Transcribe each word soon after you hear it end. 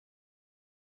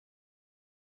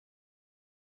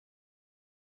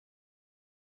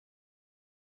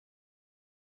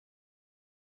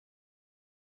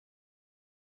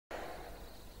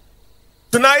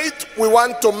Tonight we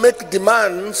want to make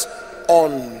demands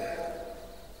on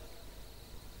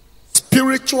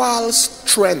spiritual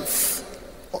strength,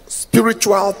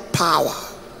 spiritual power,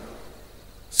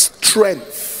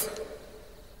 strength,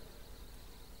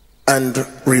 and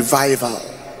revival.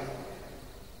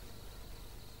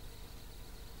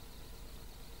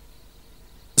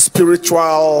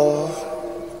 Spiritual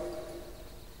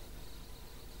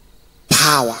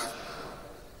power,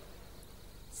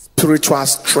 spiritual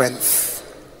strength,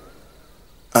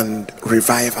 and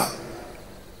revival.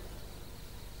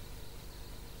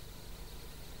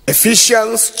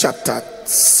 Ephesians chapter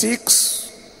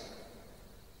 6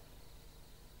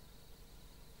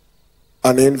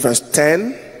 and in verse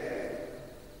 10,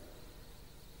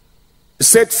 it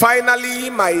said, "Finally,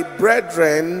 my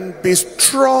brethren, be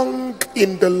strong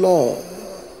in the Lord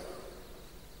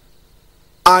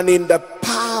and in the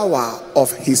power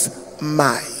of his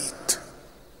might.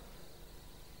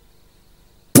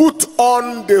 Put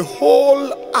on the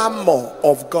whole armor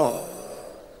of God,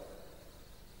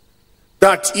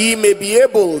 that ye may be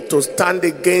able to stand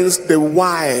against the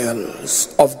wiles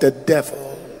of the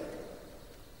devil.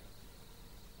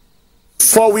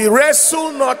 For we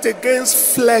wrestle not against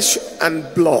flesh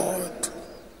and blood,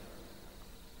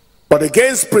 but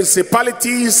against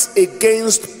principalities,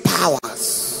 against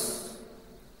powers,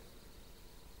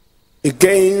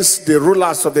 against the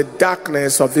rulers of the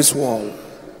darkness of this world,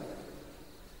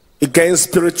 against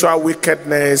spiritual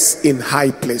wickedness in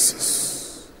high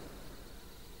places.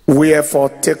 Wherefore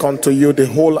take unto you the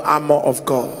whole armor of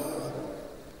God,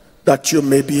 that you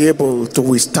may be able to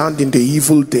withstand in the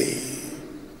evil day,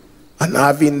 and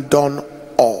having done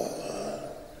all,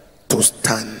 to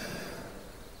stand."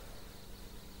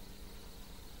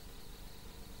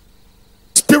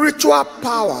 Spiritual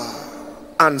power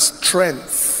and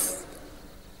strength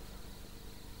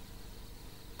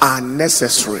are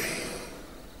necessary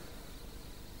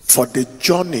for the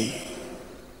journey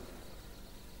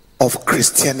of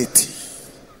Christianity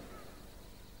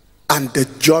and the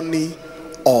journey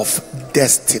of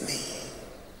destiny.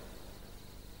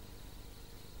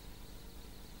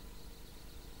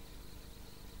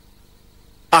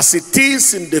 As it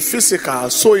is in the physical,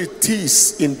 so it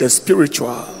is in the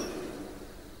spiritual.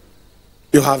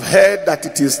 You have heard that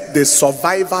it is the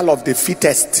survival of the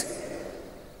fittest,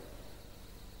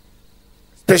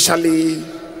 especially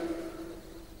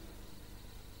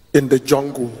in the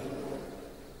jungle.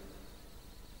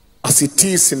 As it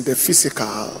is in the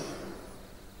physical,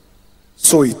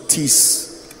 so it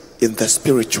is in the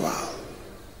spiritual.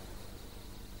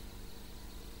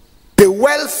 The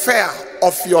welfare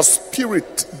of your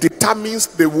spirit determines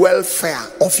the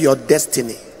welfare of your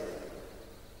destiny.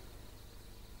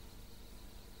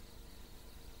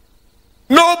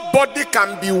 Nobody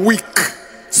can be weak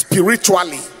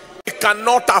spiritually. He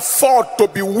cannot afford to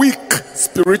be weak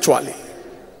spiritually.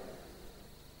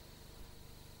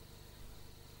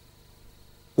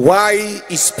 Why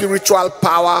is spiritual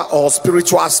power or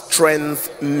spiritual strength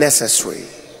necessary?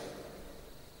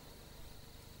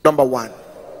 Number one,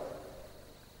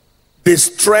 the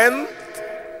strength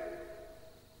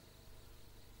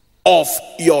of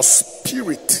your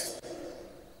spirit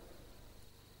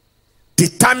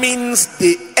determines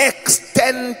the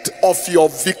extent of your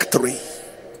victory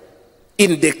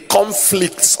in the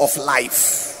conflicts of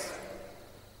life.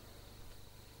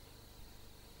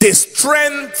 The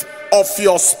strength of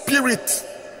your spirit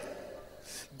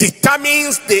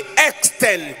determines the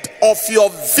extent of your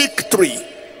victory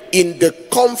in the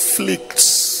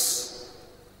conflicts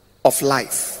of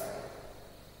life.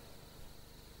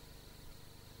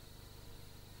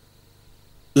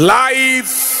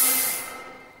 Life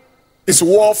is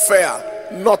warfare,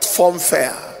 not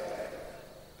funfair.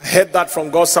 I heard that from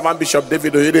God's servant Bishop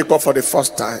David Oyedepo for the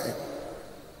first time.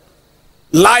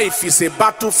 Life is a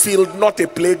battlefield, not a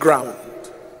playground.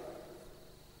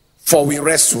 For we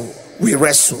wrestle, we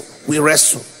wrestle, we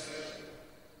wrestle.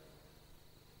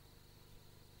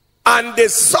 And the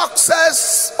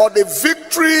success or the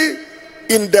victory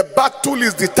in the battle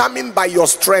is determined by your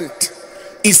strength.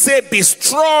 He said, "Be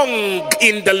strong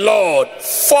in the Lord,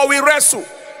 for we wrestle."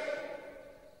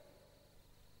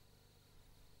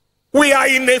 We are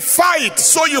in a fight,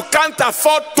 so you can't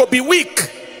afford to be weak.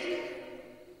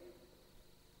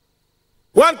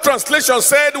 One translation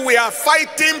said, "We are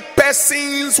fighting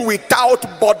persons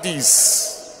without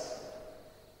bodies."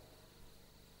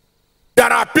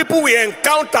 There are people we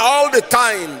encounter all the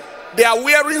time. They are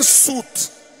wearing suit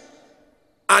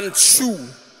and shoe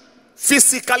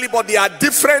physically, but they are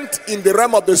different in the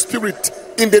realm of the spirit.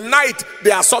 In the night,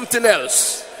 they are something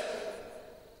else.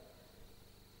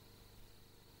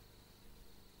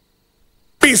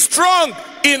 Be strong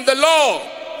in the Lord,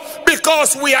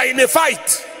 because we are in a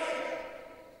fight.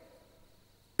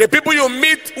 The people you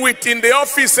meet with in the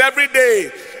office every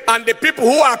day and the people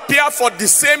who appear for the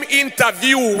same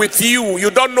interview with you,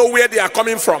 you don't know where they are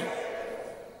coming from.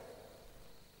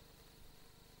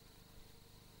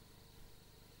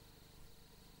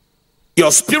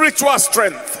 Your spiritual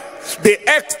strength,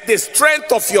 the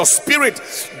strength of your spirit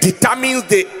determines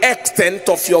the extent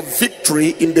of your victory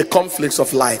in the conflicts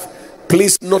of life.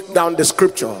 Please note down the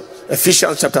scripture,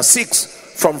 Ephesians chapter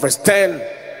 6 from verse 10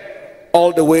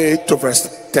 all the way to verse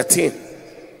 13.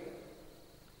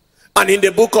 And in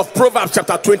the book of Proverbs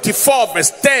chapter 24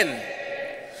 verse 10,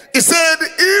 it said,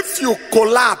 if you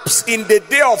collapse in the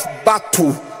day of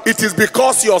battle, it is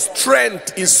because your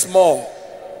strength is small.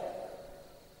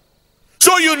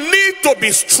 So you need to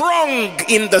be strong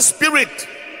in the spirit.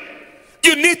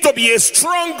 You need to be a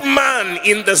strong man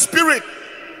in the spirit.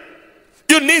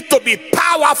 You need to be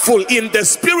powerful in the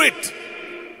spirit,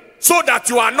 so that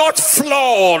you are not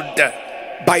flawed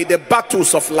by the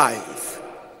battles of life.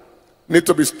 You need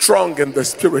to be strong in the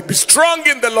spirit. Be strong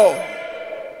in the Lord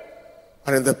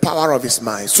and in the power of his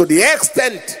might. So the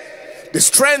extent, the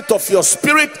strength of your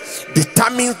spirit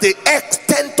determines the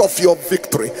extent of your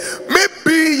victory.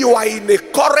 Maybe you are in a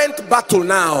current battle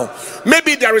now.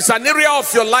 Maybe there is an area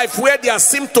of your life where there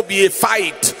seems to be a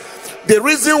fight. The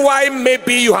reason why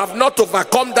maybe you have not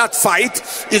overcome that fight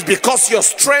is because your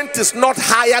strength is not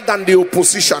higher than the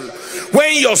opposition.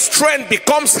 When your strength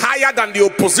becomes higher than the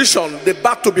opposition, the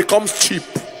battle becomes cheap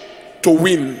to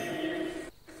win.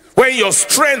 When your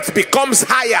strength becomes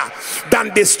higher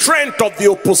than the strength of the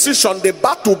opposition, the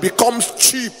battle becomes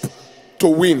cheap to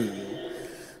win.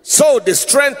 So the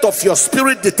strength of your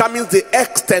spirit determines the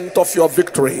extent of your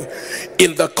victory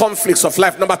in the conflicts of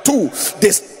life. Number two,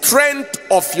 the strength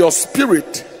of your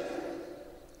spirit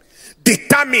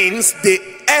determines the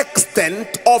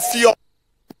extent of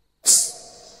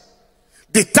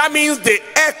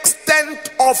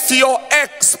your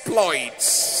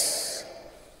exploits.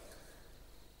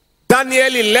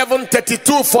 Daniel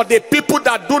 11:32, for the people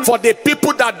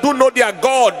that do know their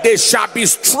God, they shall be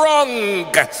strong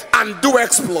and do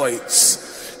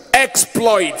exploits.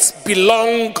 Exploits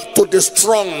belong to the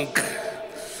strong.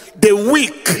 The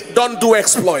weak don't do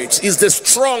exploits. It's the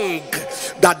strong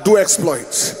that do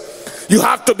exploits. You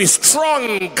have to be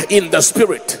strong in the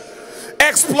spirit.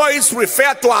 Exploits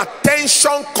refer to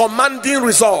attention commanding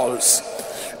results.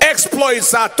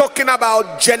 Exploits are talking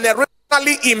about generationally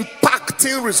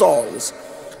impacting results.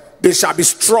 They shall be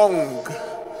strong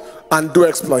and do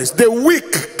exploits. The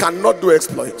weak cannot do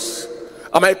exploits.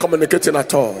 Am I communicating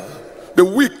at all? The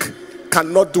weak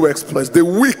cannot do exploits. The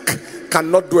weak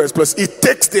cannot do exploits. It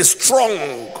takes the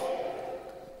strong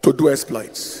to do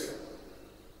exploits.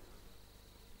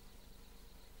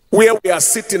 Where we are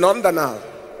sitting under now,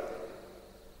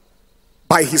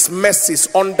 by his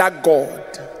mercies under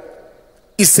God,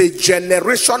 is a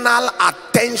generational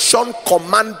attention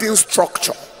commanding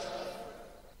structure.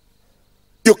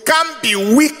 You can't be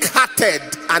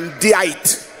weak-hearted and dare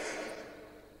it.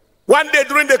 One day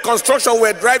during the construction, we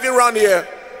were driving around here,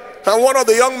 and one of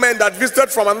the young men that visited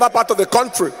from another part of the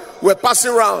country were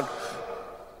passing around.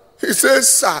 He says,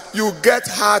 sir, you get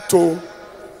hurt to.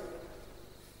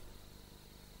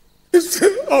 He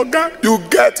said, oh God, you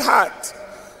get hurt.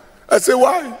 I said,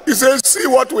 why? He says, see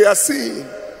what we are seeing.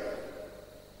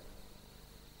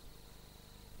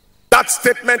 That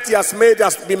statement he has made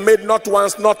has been made not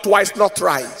once, not twice, not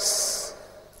thrice.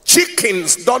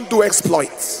 Chickens don't do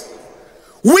exploits.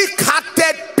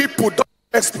 Weak-hearted people don't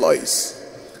do exploits.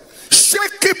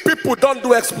 Shaky people don't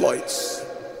do exploits.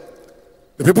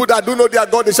 The people that do know their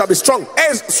God, they shall be strong.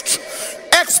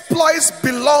 Exploits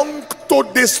belong to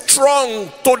the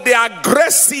strong, to the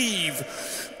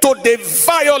aggressive, to the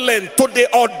violent, to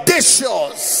the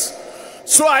audacious.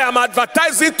 So I am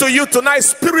advertising to you tonight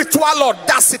spiritual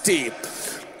audacity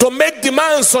to make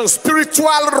demands on spiritual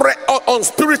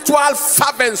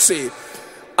fervency,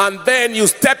 and then you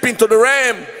step into the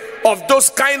realm of those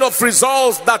kind of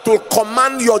results that will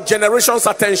command your generation's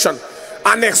attention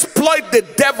and exploit the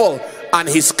devil and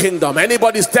his kingdom.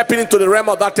 Anybody stepping into the realm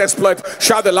of that exploit,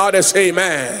 shout the loudest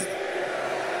amen.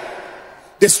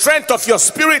 The strength of your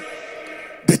spirit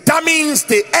determines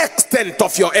the extent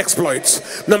of your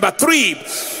exploits. Number three,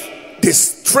 the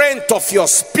strength of your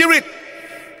spirit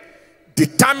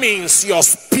determines your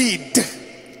speed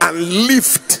and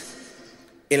lift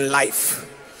in life.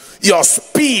 Your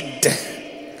speed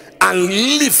and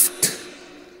lift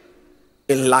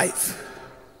in life.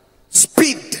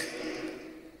 Speed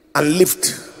and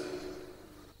lift.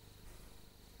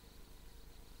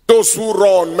 Those who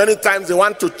run, many times they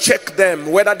want to check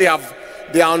them whether they have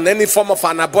they are on any form of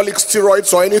anabolic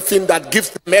steroids or anything that gives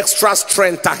them extra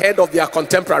strength ahead of their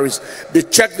contemporaries, they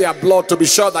check their blood to be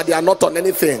sure that they are not on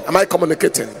anything. Am I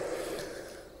communicating?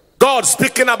 God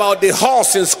speaking about the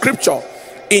horse in scripture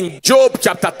in Job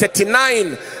chapter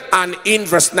 39 and in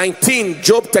verse 19.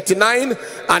 Job 39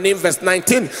 and in verse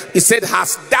 19, he said,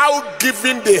 hast thou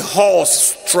given the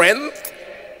horse strength?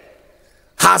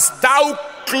 Hast thou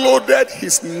clothed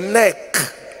his neck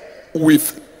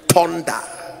with thunder?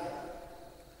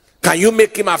 Can you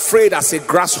make him afraid as a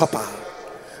grasshopper?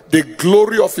 The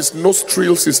glory of his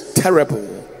nostrils is terrible.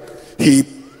 He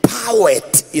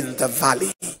powered in the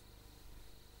valley.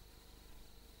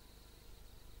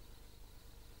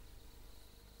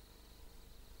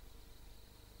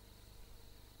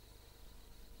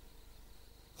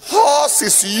 Horse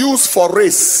is used for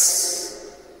race.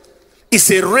 It's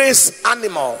a race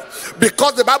animal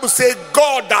because the Bible says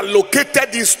God that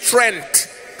located his strength.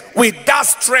 With that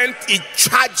strength he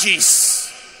charges.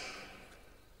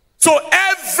 So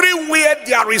everywhere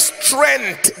there is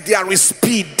strength, there is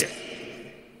speed.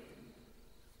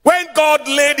 When God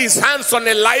laid his hands on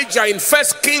Elijah in 1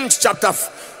 Kings chapter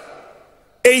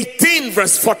 18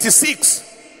 verse 46,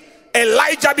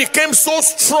 Elijah became so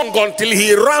strong until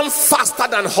he ran faster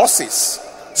than horses.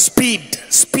 Speed,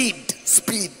 speed,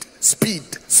 speed, speed,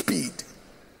 speed.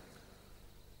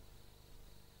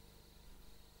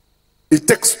 It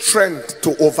takes strength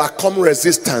to overcome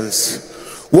resistance.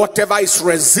 Whatever is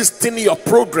resisting your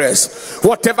progress,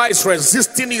 whatever is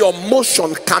resisting your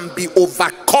motion can be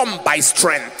overcome by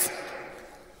strength.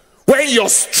 When your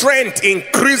strength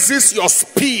increases, your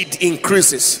speed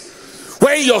increases.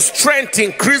 When your strength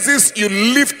increases, you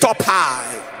lift up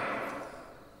high.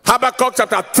 Habakkuk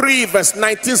chapter 3 verse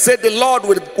 19 said, the Lord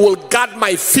will guard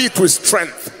my feet with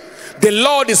strength. The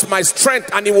Lord is my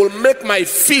strength, and he will make my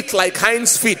feet like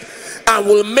hinds feet, and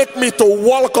will make me to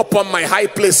walk upon my high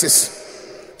places.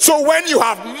 So when you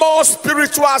have more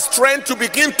spiritual strength, to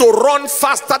begin to run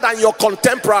faster than your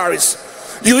contemporaries.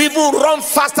 You even run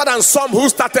faster than some who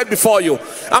started before you.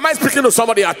 Am I speaking to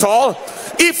somebody at all?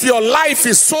 If your life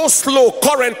is so slow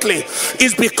currently,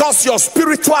 it's because your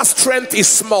spiritual strength is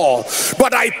small.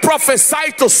 But I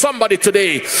prophesy to somebody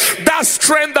today, that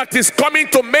strength that is coming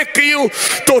to make you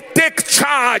to take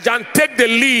charge and take the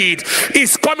lead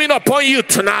is coming upon you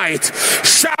tonight.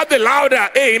 Shout the louder,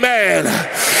 amen.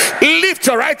 Lift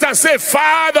your right hand and say,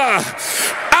 Father,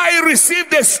 I receive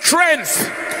the strength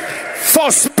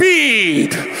for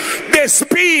speed, the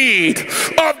speed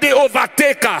of the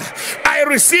overtaker. I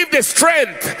receive the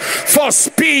strength for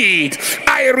speed.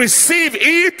 I receive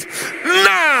it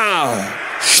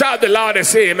now. Shout the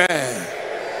loudest, amen.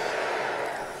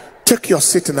 Take your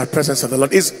seat in the presence of the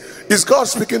Lord. Is God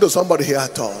speaking to somebody here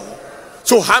at all?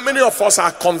 So how many of us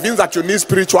are convinced that you need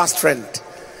spiritual strength?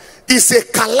 It's a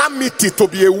calamity to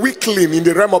be a weakling in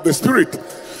the realm of the spirit.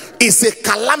 It's a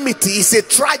calamity, it's a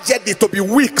tragedy to be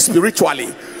weak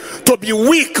spiritually. To be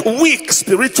weak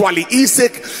spiritually is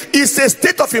a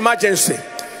state of emergency.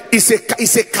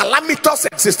 It's a calamitous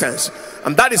existence.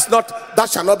 And that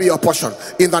shall not be your portion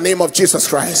in the name of Jesus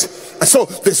Christ. And so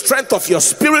the strength of your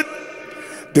spirit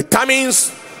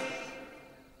determines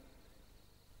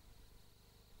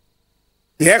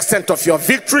the extent of your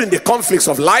victory in the conflicts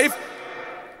of life.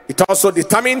 It also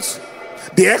determines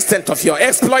the extent of your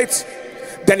exploits.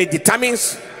 Then it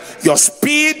determines your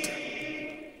speed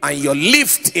and your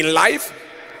lift in life.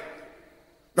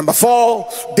 Number 4,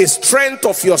 the strength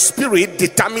of your spirit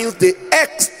determines the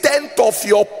extent of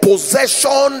your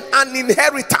possession and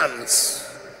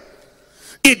inheritance.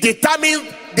 It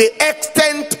determines the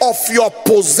extent of your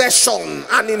possession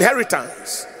and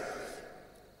inheritance.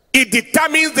 It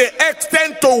determines the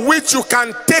extent to which you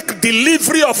can take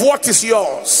delivery of what is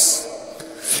yours.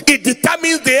 It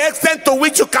determines the extent to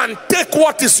which you can take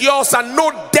what is yours and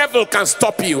no devil can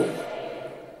stop you.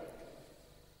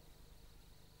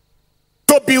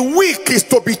 To be weak is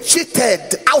to be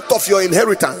cheated out of your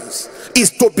inheritance. Is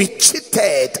to be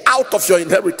cheated out of your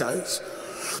inheritance.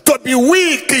 To be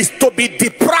weak is to be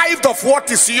deprived of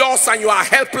what is yours and you are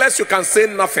helpless. You can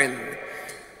say nothing.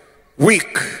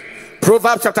 Weak.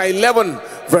 Proverbs chapter 11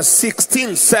 verse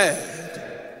 16 said,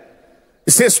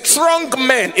 it says, strong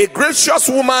men, a gracious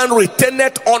woman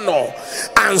retaineth honor,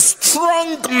 and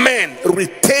strong men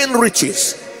retain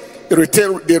riches. They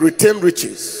retain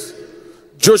riches.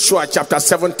 Joshua chapter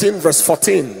 17 verse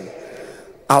 14.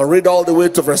 I'll read all the way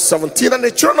to verse 17. And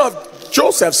the children of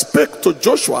Joseph spake to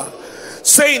Joshua,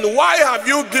 saying, why have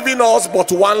you given us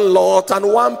but one lot and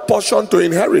one portion to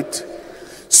inherit?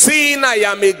 Seeing I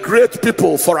am a great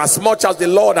people, for as much as the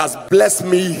Lord has blessed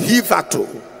me hitherto.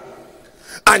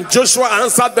 And Joshua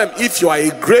answered them, if you are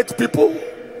a great people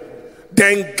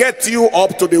Then get you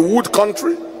up to the wood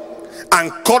country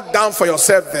and cut down for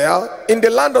yourself there in the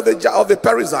land of the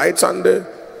Perizzites and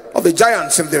of the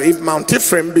giants in there, if Mount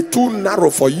Ephraim be too narrow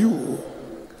for you.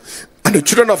 And the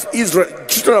children of Israel,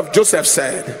 children of Joseph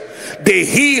said, the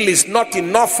hill is not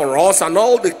enough for us, and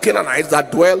all the Canaanites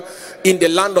that dwell in the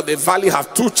land of the valley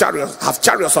have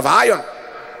chariots of iron,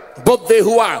 both they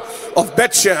who are of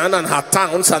Bethshean and her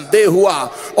towns, and they who are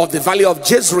of the valley of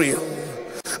Jezreel.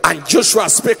 And Joshua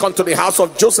spake unto the house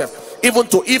of Joseph, even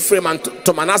to Ephraim and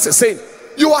to Manasseh, saying,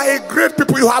 you are a great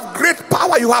people, you have great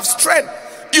power, you have strength.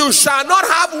 You shall not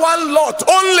have one lot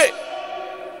only,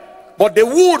 but the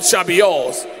wood shall be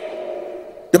yours.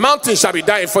 The mountain shall be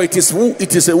thine, for it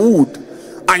is a wood,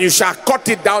 and you shall cut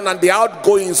it down, and the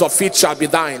outgoings of it shall be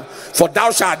thine. For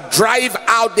thou shalt drive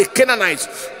out the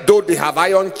Canaanites, though they have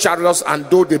iron chariots, and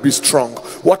though they be strong.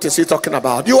 What is he talking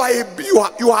about? You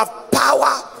have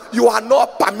power. You are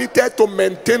not permitted to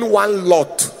maintain one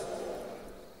lot.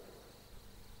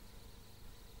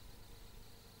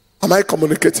 Am I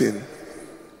communicating?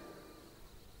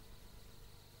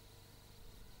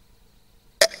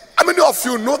 How many of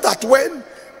you know that when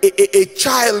a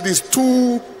child is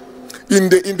too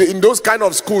in those kind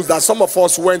of schools that some of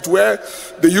us went, where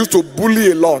they used to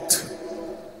bully a lot,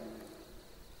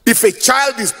 if a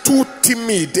child is too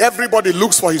timid, everybody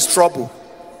looks for his trouble.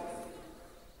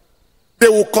 They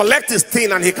will collect his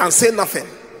thing and he can say nothing.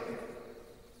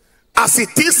 As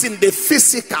it is in the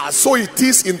physical, so it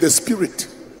is in the spirit.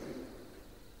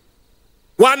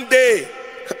 One day,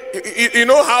 you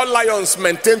know how lions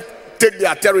take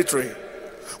their territory.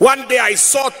 One day I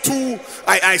saw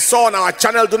I saw on our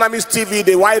channel Dunamis TV,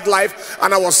 the wildlife,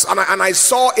 and I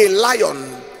saw a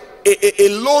lion, a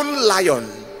lone lion,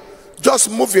 just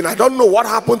moving. I don't know what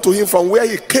happened to him from where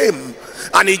he came,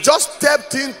 and he just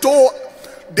stepped into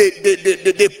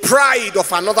the pride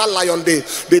of another lion,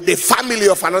 the family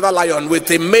of another lion, with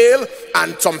a male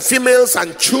and some females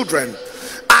and children,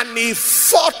 and he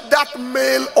fought that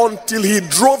male until he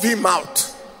drove him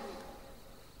out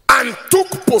and took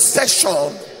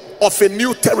possession of a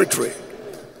new territory.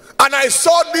 And I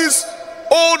saw this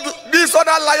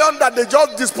other lion that they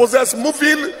just dispossessed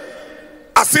moving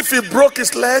as if he broke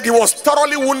his leg. He was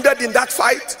thoroughly wounded in that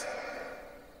fight,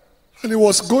 and he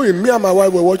was going. Me and my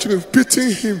wife were watching him,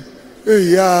 pitying him. Hey,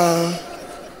 yeah,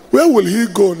 where will he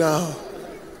go now?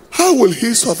 How will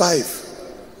he survive?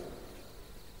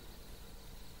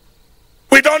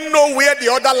 We don't know where the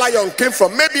other lion came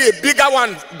from. Maybe a bigger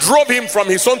one drove him from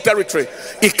his own territory.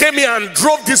 He came here and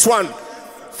drove this one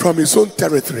from his own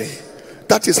territory.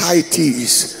 That is how it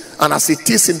is. And as it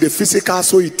is in the physical,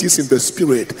 so it is in the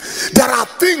spirit. There are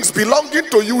things belonging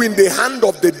to you in the hand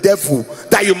of the devil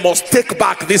that you must take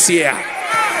back this year.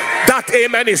 That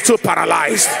amen is too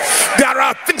paralyzed. There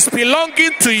are things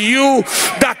belonging to you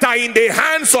that are in the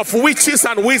hands of witches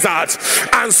and wizards,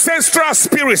 ancestral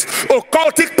spirits,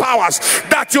 occultic powers,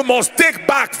 that you must take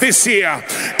back this year.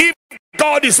 If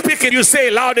God is speaking, you say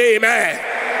loud amen.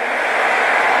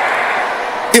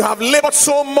 You have labored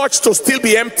so much to still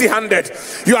be empty-handed.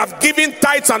 You have given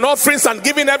tithes and offerings and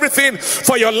given everything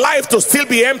for your life to still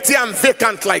be empty and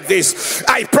vacant like this.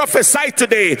 I prophesy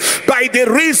today, by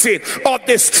the reason of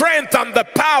the strength and the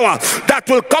power that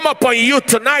will come upon you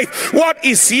tonight, what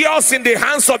is yours in the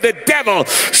hands of the devil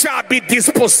shall be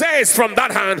dispossessed from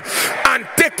that hand and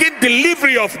taken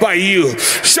delivery of by you.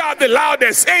 Shout the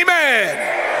loudest,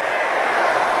 amen.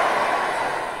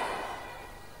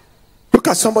 Look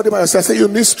at somebody by yourself, say, you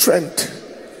need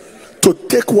strength to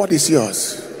take what is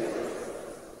yours.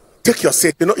 Take your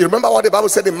seat. You remember what the Bible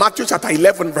said in Matthew chapter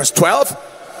 11 verse 12?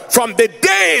 From the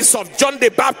days of John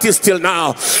the Baptist till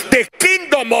now, the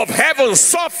kingdom of heaven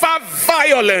suffer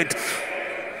violent,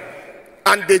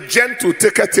 and the gentle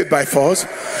taketh it by force.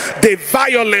 The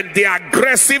violent, the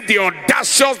aggressive, the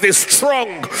audacious, the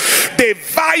strong, the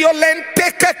violent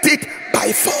taketh it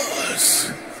by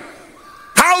force.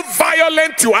 How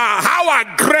violent you are, how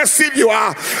aggressive you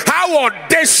are, how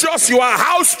audacious you are,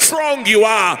 how strong you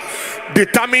are,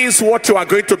 determines what you are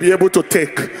going to be able to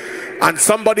take. And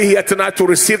somebody here tonight to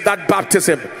receive that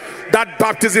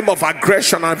baptism of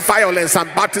aggression and violence, and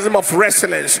baptism of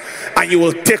resilience, and you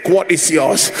will take what is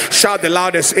yours. Shout the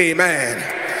loudest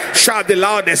amen. Shout the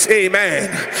loudest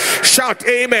amen. Shout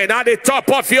amen at the top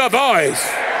of your voice.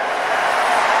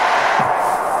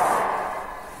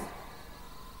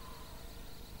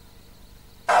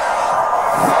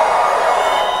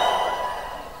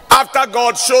 After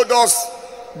God showed us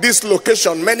this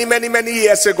location many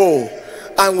years ago,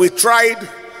 and we tried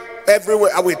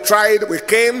everywhere, we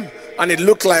came, and it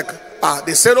looked like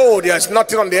they said, oh, there's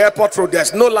nothing on the airport road,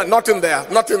 there's nothing there.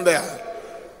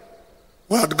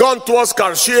 We had gone towards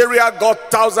Karsheria,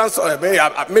 got thousands,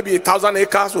 maybe 1,000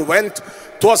 acres. We went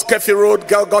towards Kefi Road,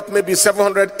 got maybe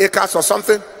 700 acres or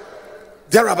something,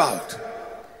 thereabout.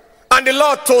 And the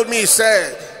Lord told me, he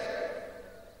said,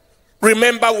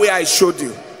 remember where I showed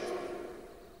you.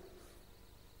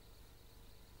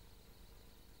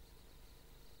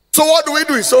 So what do we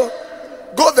do? So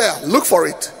go there, look for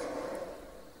it.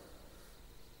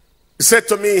 He said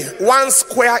to me, 1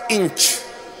 square inch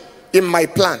in my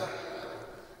plan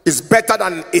is better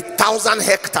than 1,000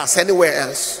 hectares anywhere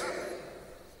else.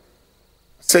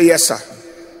 I say, yes, sir.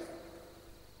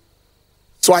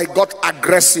 So I got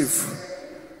aggressive.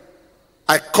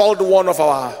 I called one of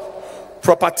our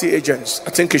property agents. I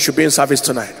think he should be in service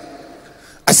tonight.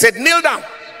 I said, kneel down.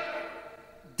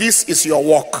 This is your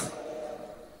work.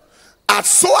 At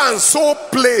so and so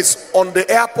place on the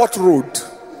airport road,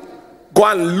 go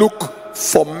and look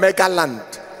for mega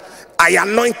land. I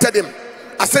anointed him.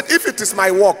 I said, if it is my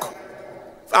work,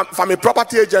 if I'm a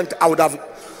property agent, I would have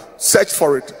searched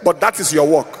for it. But that is your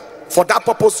work. For that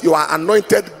purpose, you are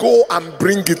anointed. Go and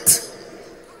bring it.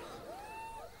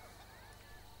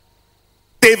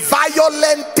 The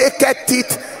violent taketh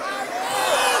it.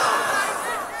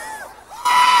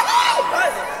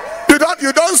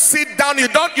 You don't sit down. You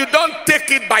don't take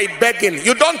it by begging.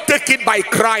 You don't take it by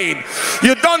crying.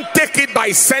 You don't take it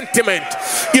by sentiment.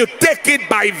 You take it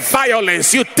by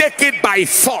violence. You take it by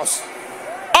force.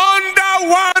 Under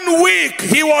 1 week,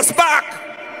 he was back.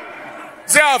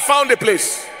 Say, I found a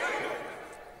place.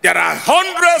 There are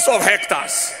hundreds of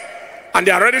hectares, and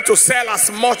they are ready to sell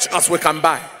as much as we can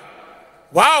buy.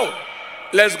 Wow,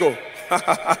 let's go.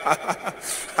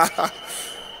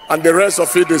 And the rest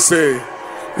of it, they say,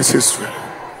 is history.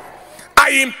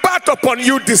 I impart upon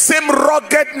you the same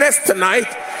ruggedness tonight,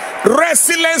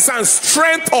 resilience and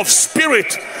strength of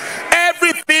spirit,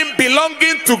 everything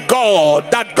belonging to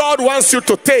God that God wants you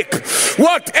to take.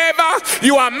 Whatever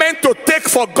you are meant to take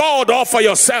for God or for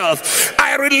yourself,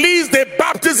 I release the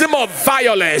baptism of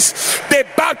violence, the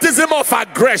baptism of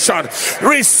aggression.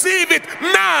 Receive it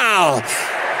now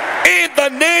in the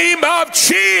name of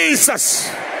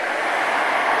Jesus.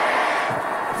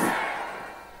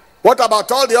 What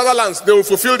about all the other lands? They will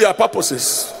fulfill their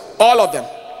purposes. All of them.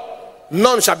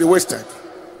 None shall be wasted.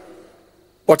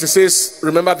 But he says,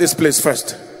 remember this place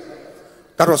first.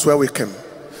 That was where we came.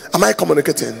 Am I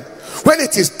communicating? When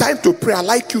it is time to pray, I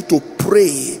like you to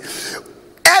pray.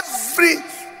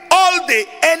 All the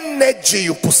energy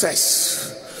you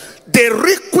possess, the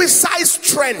requisite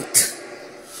strength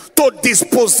to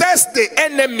dispossess the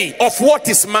enemy of what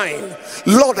is mine.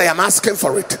 Lord, I am asking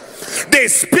for it. The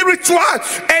spiritual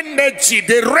energy,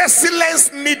 the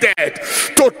resilience needed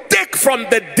to take from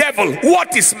the devil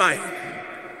what is mine.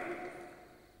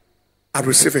 I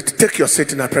receive it. Take your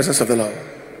seat in the presence of the Lord.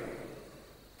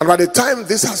 And by the time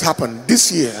this has happened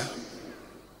this year,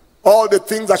 all the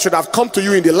things that should have come to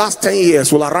you in the last 10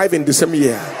 years will arrive in the same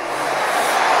year.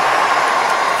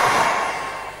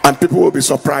 And people will be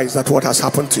surprised at what has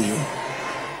happened to you.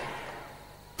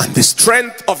 And the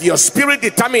strength of your spirit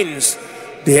determines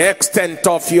the extent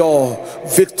of your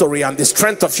victory, and the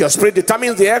strength of your spirit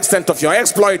determines the extent of your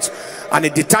exploits, and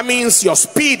it determines your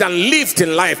speed and lift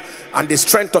in life, and the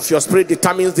strength of your spirit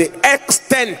determines the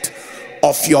extent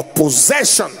of your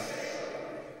possession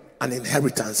and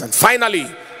inheritance. And finally,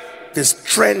 the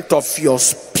strength of your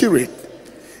spirit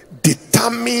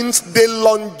determines the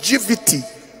longevity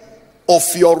of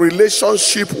your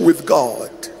relationship with God.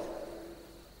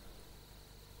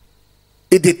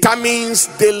 It determines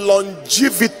the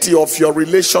longevity of your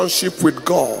relationship with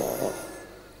God.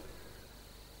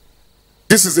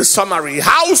 This is a summary.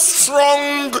 How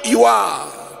strong you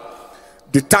are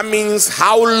determines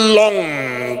how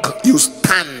long you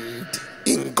stand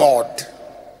in God.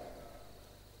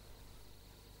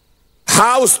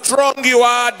 How strong you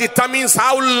are determines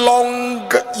how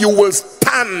long you will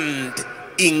stand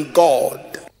in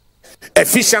God.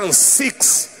 Ephesians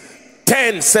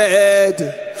 6:10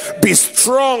 said, be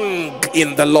strong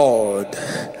in the Lord.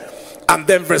 And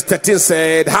then verse 13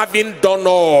 said, having done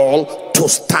all, to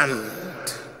stand.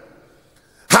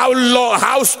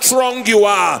 How strong you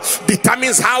are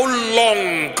determines how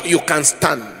long you can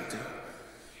stand.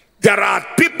 There are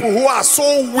people who are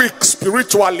so weak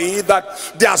spiritually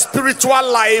that their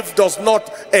spiritual life does not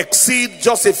exceed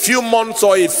just a few months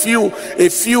or a few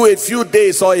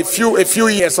days or a few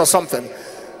years or something.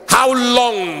 How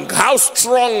long, how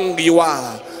strong you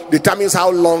are determines how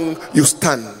long you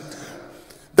stand.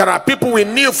 There are people we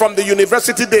knew from the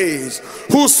university days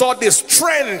who saw the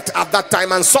strength at that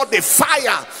time and saw the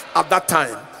fire at that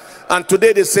time. And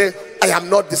today they say, I am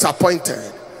not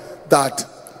disappointed that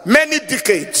many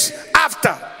decades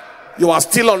after you are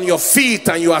still on your feet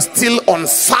and you are still on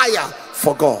fire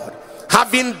for God,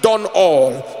 having done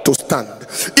all to stand.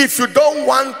 If you don't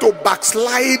want to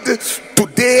backslide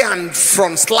today and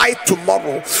front slide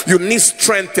tomorrow, you need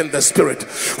strength in the spirit.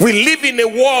 We live in a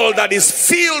world that is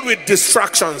filled with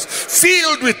distractions,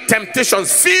 filled with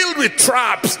temptations, filled with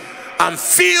traps, and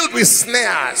filled with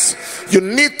snares. You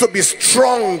need to be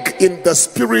strong in the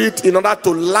spirit in order to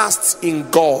last in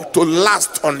God, to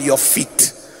last on your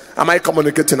feet. Am I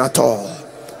communicating at all?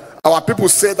 Our people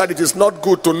say that it is not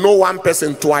good to know one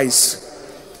person twice.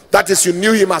 That is, you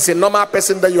knew him as a normal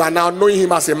person, then you are now knowing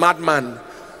him as a madman.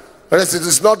 It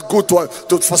is not good for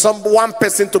one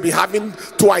person to be having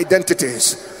two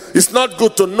identities. It's not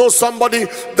good to know somebody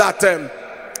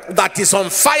that is on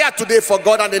fire today for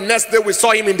God, and the next day we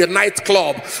saw him in the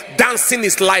nightclub dancing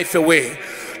his life away.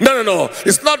 No.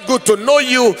 It's not good to know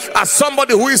you as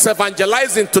somebody who is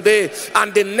evangelizing today,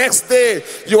 and the next day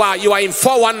you are in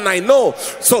 419. No.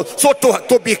 So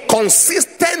to be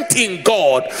consistent in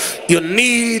God, you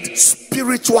need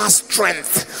spiritual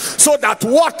strength, so that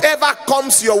whatever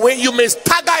comes your way, you may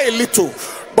stagger a little,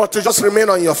 but to just remain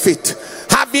on your feet.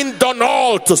 Having done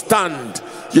all to stand,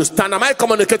 you stand. Am I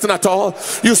communicating at all?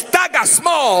 You stagger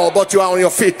small, but you are on your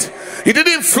feet. He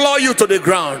didn't floor you to the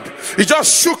ground. He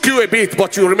just shook you a bit,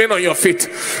 but you remain on your feet.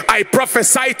 I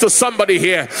prophesy to somebody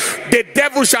here, the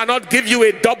devil shall not give you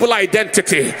a double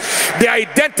identity. The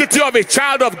identity of a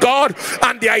child of God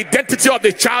and the identity of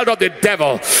the child of the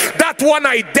devil. That one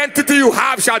identity you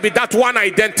have shall be that one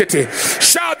identity.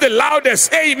 Shout the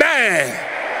loudest, amen.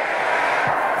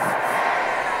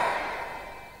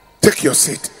 Take your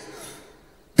seat.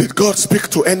 Did God speak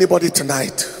to anybody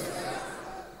tonight?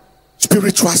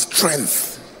 Spiritual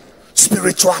strength,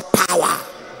 spiritual power,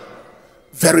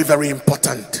 very, very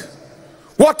important.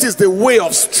 What is the way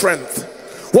of strength?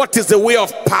 What is the way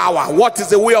of power? What is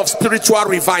the way of spiritual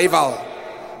revival?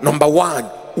 Number one,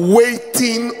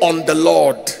 waiting on the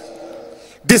Lord.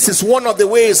 This is one of the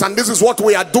ways, and this is what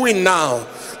we are doing now,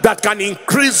 that can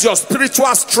increase your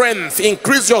spiritual strength,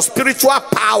 increase your spiritual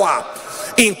power,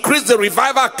 increase the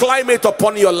revival climate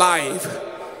upon your life.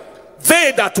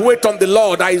 They that wait on the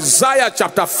Lord, Isaiah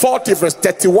chapter 40 verse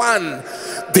 31,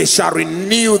 they shall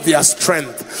renew their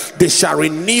strength. They shall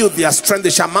renew their strength.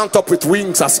 They shall mount up with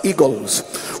wings as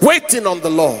eagles. Waiting on the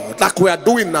Lord, like we are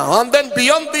doing now. And then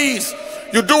beyond this,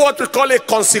 you do what we call a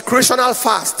consecrational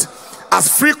fast,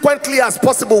 as frequently as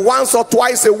possible, once or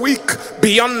twice a week.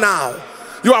 Beyond now,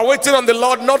 you are waiting on the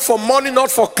Lord, not for money, not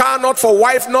for car, not for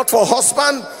wife, not for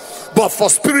husband, but for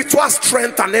spiritual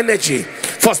strength and energy,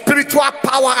 for spiritual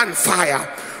power and fire.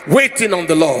 Waiting on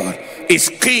the Lord is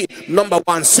key. Number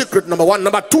one, secret number one.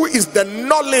 Number two is the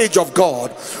knowledge of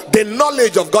God. The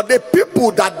knowledge of God. The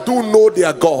people that do know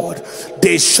their God,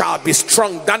 they shall be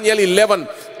strong. Daniel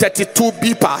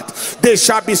 11:32b part. They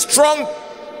shall be strong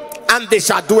and they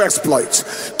shall do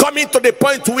exploits. Coming to the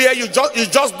point where you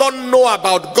just don't know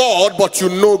about God, but you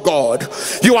know God.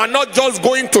 You are not just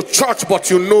going to church, but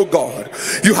you know God.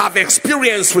 You have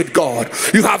experience with God.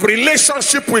 You have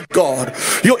relationship with God.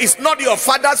 It's not your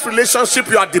father's relationship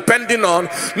you are depending on,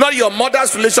 not your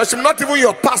mother's relationship, not even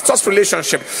your pastor's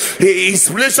relationship.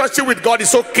 His relationship with God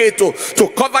is okay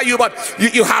to cover you, but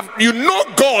you know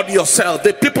God yourself.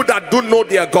 The people that do know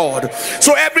their God.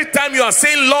 So every time you are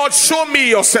saying, Lord, show me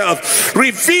yourself,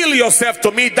 reveal yourself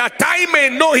to me, that I may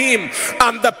know him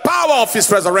and the power of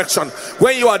his resurrection.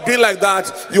 When you are doing like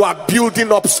that, you are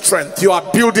building up strength. You are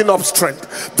building up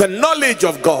strength. The knowledge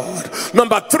of God.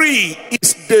 Number three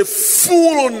is the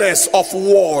fullness of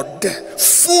word.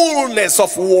 Fullness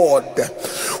of word.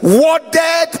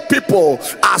 Worded people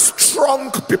are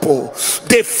strong people.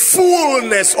 The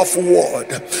fullness of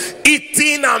word.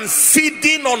 Eating and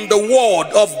feeding on the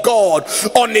word of God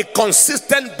on a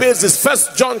consistent basis.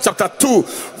 1 John chapter 2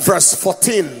 verse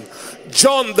 14.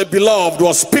 John the beloved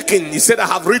was speaking. He said, I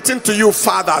have written to you,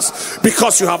 fathers,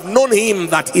 because you have known him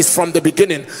that is from the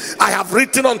beginning. I have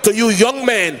written unto you, young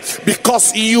men,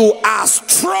 because you are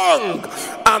strong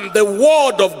and the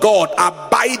word of God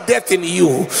abideth in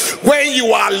you. When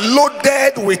you are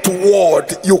loaded with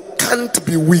word, you can't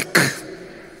be weak.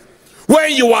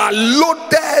 When you are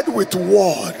loaded with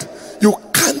word, you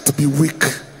can't be weak.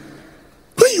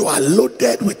 When you are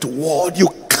loaded with word, you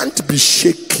can't be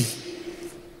shaky.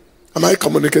 Am I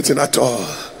communicating at all?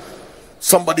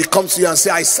 Somebody comes to you and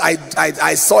says,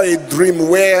 I saw a dream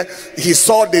where he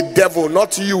saw the devil,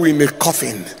 not you, in a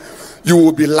coffin. You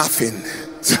will be laughing.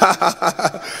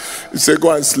 You say,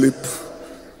 go and sleep.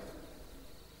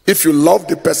 If you love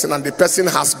the person and the person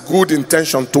has good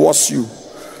intention towards you,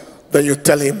 then you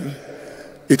tell him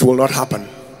it will not happen.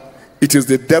 It is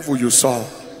the devil you saw.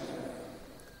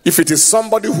 If it is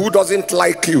somebody who doesn't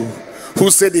like you,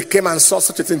 who said he came and saw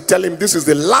such a thing, tell him this is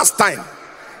the last time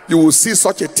you will see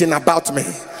such a thing about me.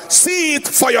 See it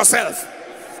for yourself.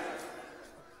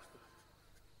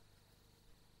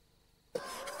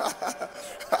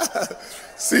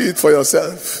 See it for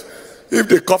yourself. If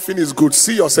the coffin is good,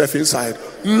 see yourself inside.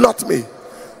 Not me.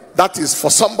 That is for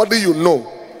somebody you know.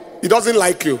 He doesn't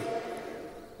like you.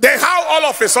 Then how all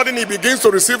of a sudden he begins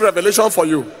to receive revelation for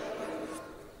you?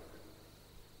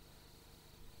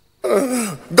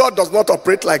 God does not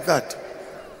operate like that.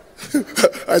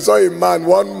 I saw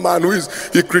one man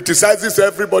he criticizes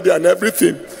everybody and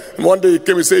everything. And one day he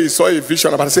came and said he saw a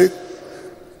vision. But I said,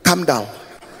 calm down.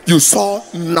 You saw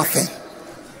nothing.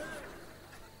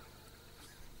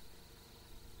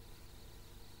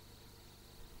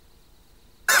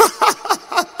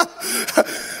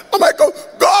 I'm like,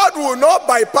 God will not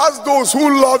bypass those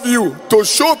who love you to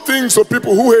show things to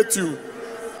people who hate you.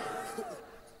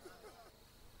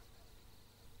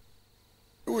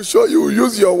 He will show you,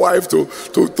 use your wife to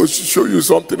show you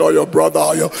something, or your brother,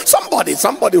 or somebody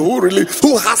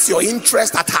who has your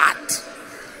interest at heart.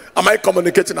 Am I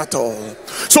communicating at all?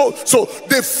 So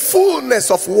the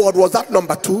fullness of word, was that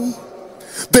number 2?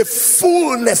 The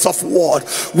fullness of word.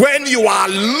 When you are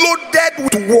loaded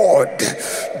with word,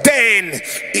 then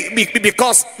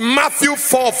because Matthew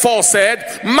 4:4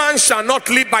 said, man shall not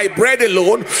live by bread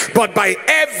alone, but by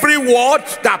every word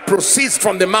that proceeds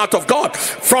from the mouth of God.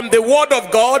 From the word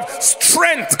of God,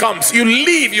 strength comes. You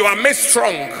live, you are made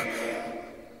strong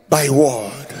by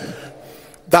word.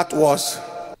 That was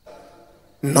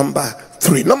number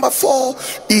 3. Number 4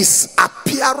 is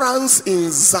appearance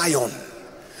in Zion.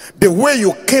 The way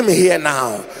you came here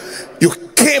now, you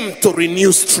came to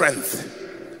renew strength.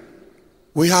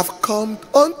 We have come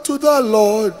unto the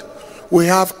Lord. We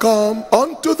have come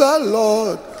unto the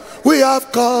Lord. We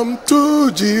have come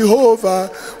to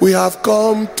Jehovah. We have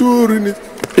come to renew.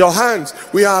 Your hands.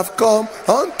 We have come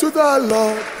unto the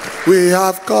Lord. We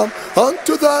have come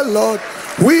unto the Lord.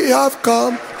 We have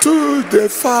come to the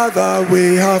Father.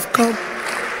 We have come.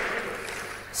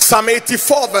 Psalm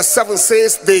 84 verse 7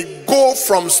 says, they go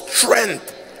from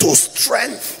strength to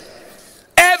strength.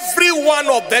 Every one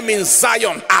of them in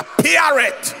Zion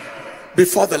appeareth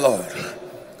before the Lord.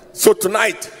 So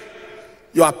tonight,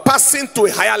 you are passing to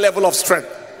a higher level of strength.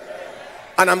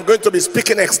 And I'm going to be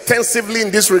speaking extensively in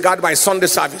this regard by Sunday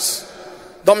service.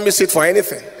 Don't miss it for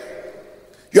anything.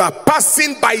 You are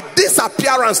passing by this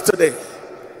appearance today.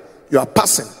 You are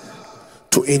passing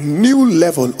to a new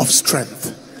level of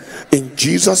strength. In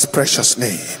Jesus' precious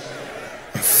name.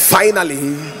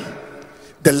 Finally,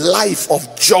 the life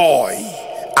of joy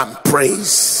and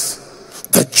praise.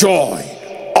 The joy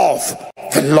of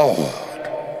the Lord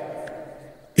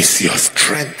is your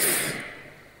strength.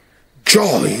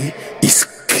 Joy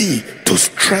is key to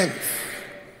strength.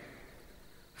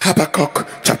 Habakkuk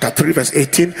chapter 3 verse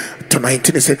 18 to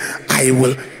 19, it said, I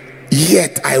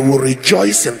will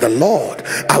rejoice in the Lord.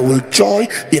 I will joy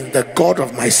in the God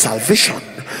of my salvation.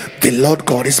 The Lord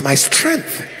God is my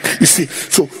strength. You see,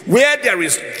 so where there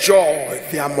is joy,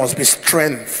 there must be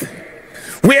strength.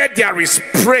 Where there is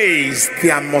praise,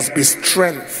 there must be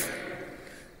strength.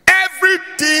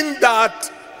 Everything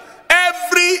that,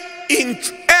 every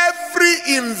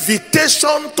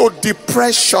invitation to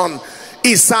depression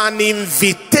is an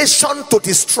invitation to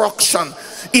destruction.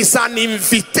 Is an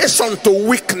invitation to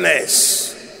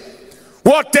weakness.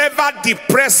 Whatever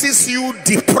depresses you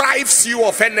deprives you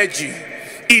of energy.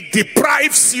 It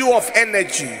deprives you of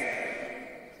energy.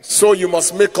 So you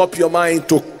must make up your mind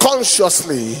to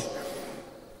consciously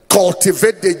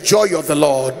cultivate the joy of the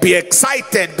Lord. Be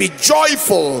excited, be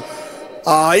joyful.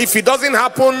 If it doesn't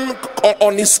happen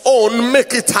on its own,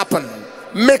 make it happen.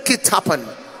 Make it happen.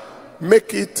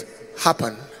 Make it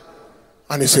happen.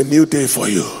 And it's a new day for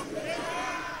you.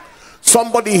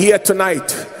 Somebody here tonight,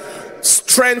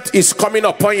 strength is coming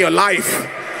upon your life.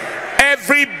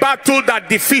 Every battle that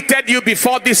defeated you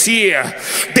before this year,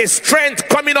 the strength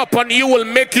coming upon you will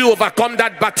make you overcome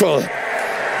that battle.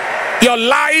 Your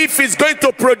life is going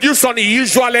to produce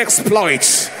unusual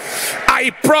exploits.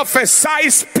 I prophesy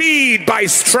speed by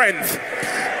strength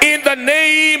in the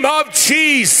name of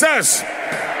Jesus.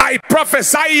 I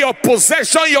prophesy your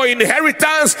possession, your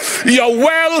inheritance, your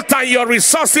wealth and your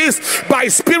resources by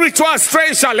spiritual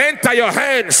strength shall enter your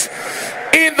hands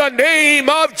in the name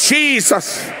of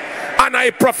Jesus. And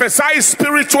I prophesy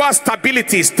spiritual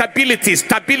stability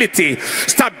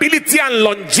and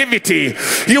longevity.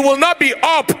 You will not be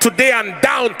up today and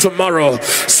down tomorrow.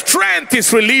 Strength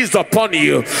is released upon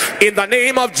you in the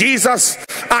name of Jesus.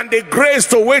 And the grace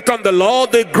to wait on the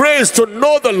Lord, the grace to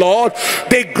know the Lord,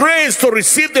 the grace to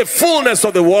receive the fullness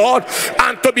of the word,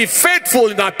 and to be faithful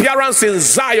in appearance in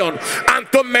Zion,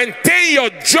 and to maintain your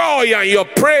joy and your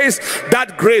praise.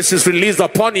 That grace is released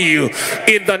upon you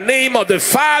in the name of the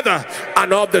Father,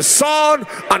 and of the Son,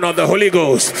 and of the Holy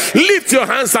Ghost. Lift your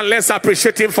hands and let's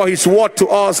appreciate him for his word to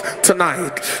us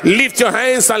tonight. Lift your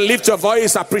hands and lift your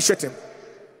voice, appreciate him.